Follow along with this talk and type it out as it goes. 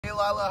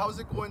Leila, how's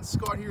it going?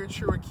 Scott here at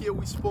Cherokee.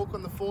 We spoke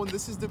on the phone.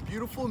 This is the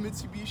beautiful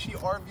Mitsubishi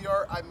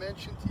RVR I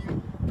mentioned to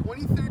you.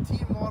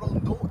 2013 model,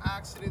 no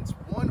accidents,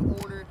 one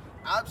owner,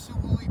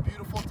 absolutely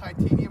beautiful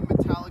titanium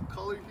metallic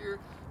color here.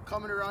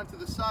 Coming around to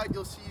the side,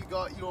 you'll see you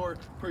got your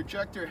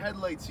projector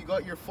headlights, you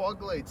got your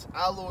fog lights,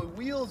 alloy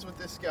wheels with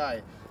this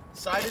guy,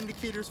 side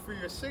indicators for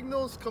your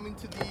signals. Coming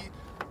to the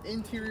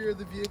interior of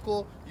the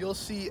vehicle, you'll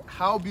see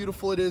how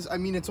beautiful it is. I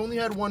mean, it's only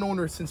had one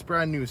owner since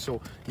brand new,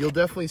 so you'll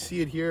definitely see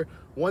it here.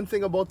 One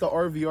thing about the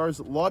RVRs,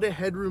 a lot of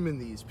headroom in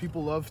these.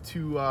 People love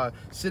to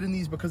sit in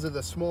these because of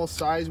the small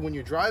size when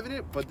you're driving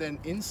it, but then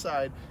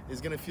inside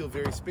is going to feel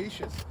very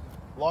spacious.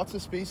 Lots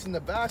of space in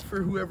the back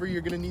for whoever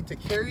you're going to need to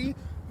carry.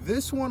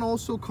 This one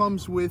also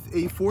comes with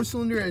a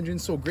 4-cylinder engine,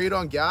 so great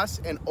on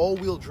gas, and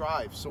all-wheel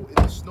drive. So in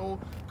the snow,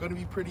 going to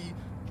be pretty,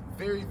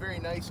 very, very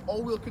nice.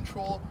 All-wheel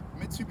control.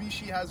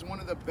 Mitsubishi has one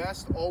of the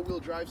best all-wheel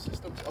drive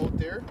systems out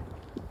there.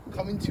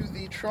 Coming to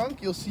the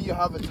trunk, you'll see you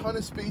have a ton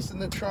of space in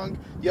the trunk.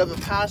 You have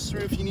a pass-through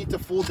if you need to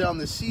fold down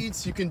the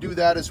seats. You can do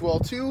that as well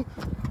too.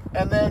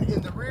 And then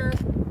in the rear,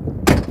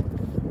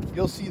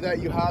 you'll see that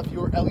you have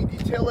your LED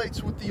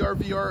taillights with the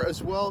RVR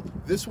as well.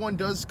 This one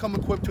does come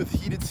equipped with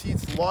heated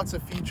seats, lots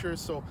of features,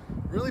 so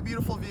really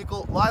beautiful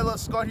vehicle. Leila,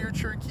 Scott here at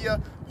Cherokee.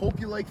 Hope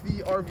you like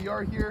the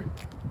RVR here.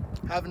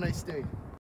 Have a nice day.